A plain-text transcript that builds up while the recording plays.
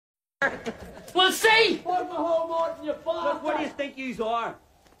We'll see! Put my whole Martin, you bastard! Look, what do you think yous are?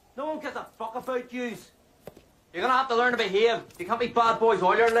 No one gives a fuck about yous. You're gonna have to learn to behave. You can't be bad boys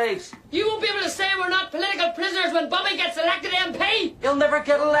all your lives. You won't be able to say we're not political prisoners when Bobby gets elected MP! He'll never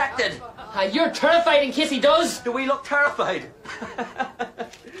get elected. You're terrified in case he does. Do we look terrified?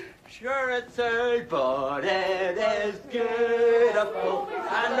 Sure it's old, but it is beautiful,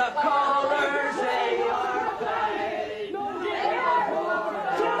 and the colours they are plain.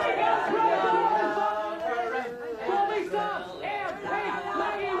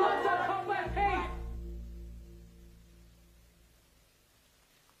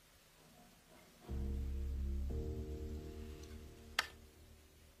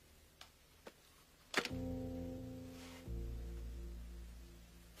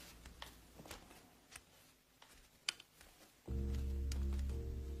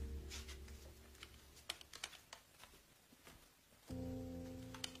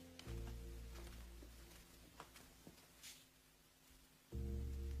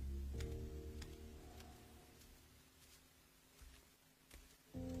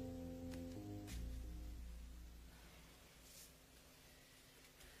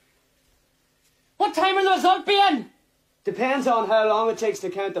 What time will the result be in? Depends on how long it takes to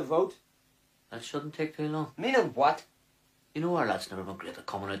count the vote. That shouldn't take too long. Meaning what? You know our lads never been great at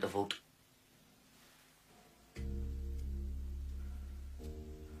coming out to vote.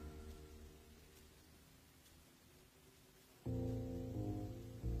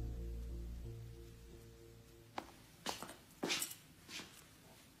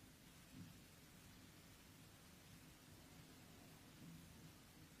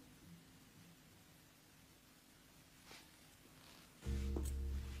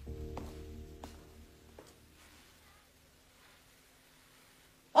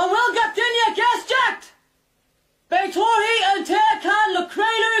 And we'll get Dinya gas jacked! Beethoven and Tekan le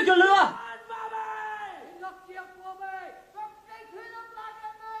Crainer Galua!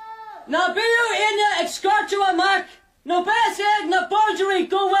 Na biu in your escortua mark, no best egg na burgery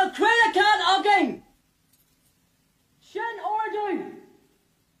go well Crainer can again! Shin order!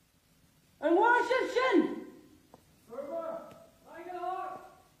 And worship Shin!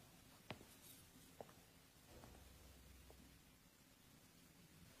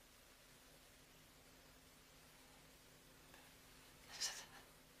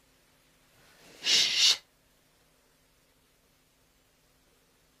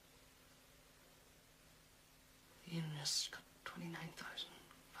 Yes, got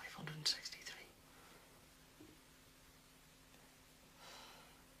 29,563.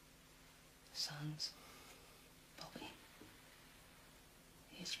 Sons, Bobby,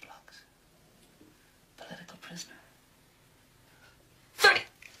 East Blocks, political prisoner. 30,000.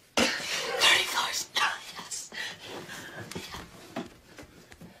 Yes.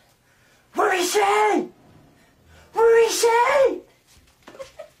 What is he? What is he?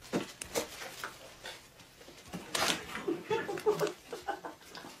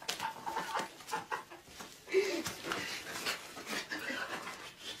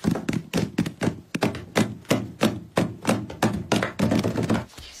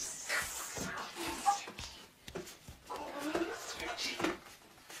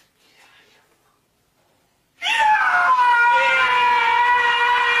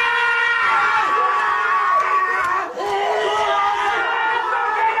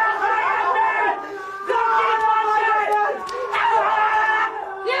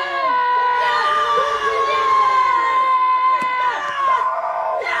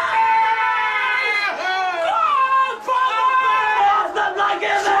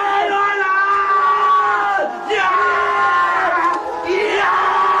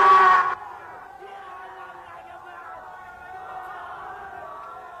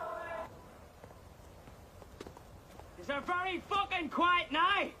 They're very fucking quiet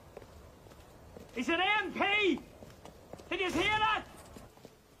now. He's an MP. Did you hear that?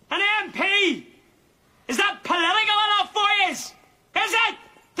 An MP. Is that political enough for you? Is it?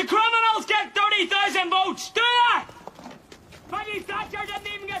 The criminals get 30,000 votes. Do that? Maggie Thatcher didn't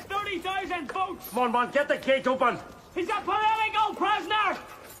even get 30,000 votes. Come on, man, get the gate open. He's a political prisoner.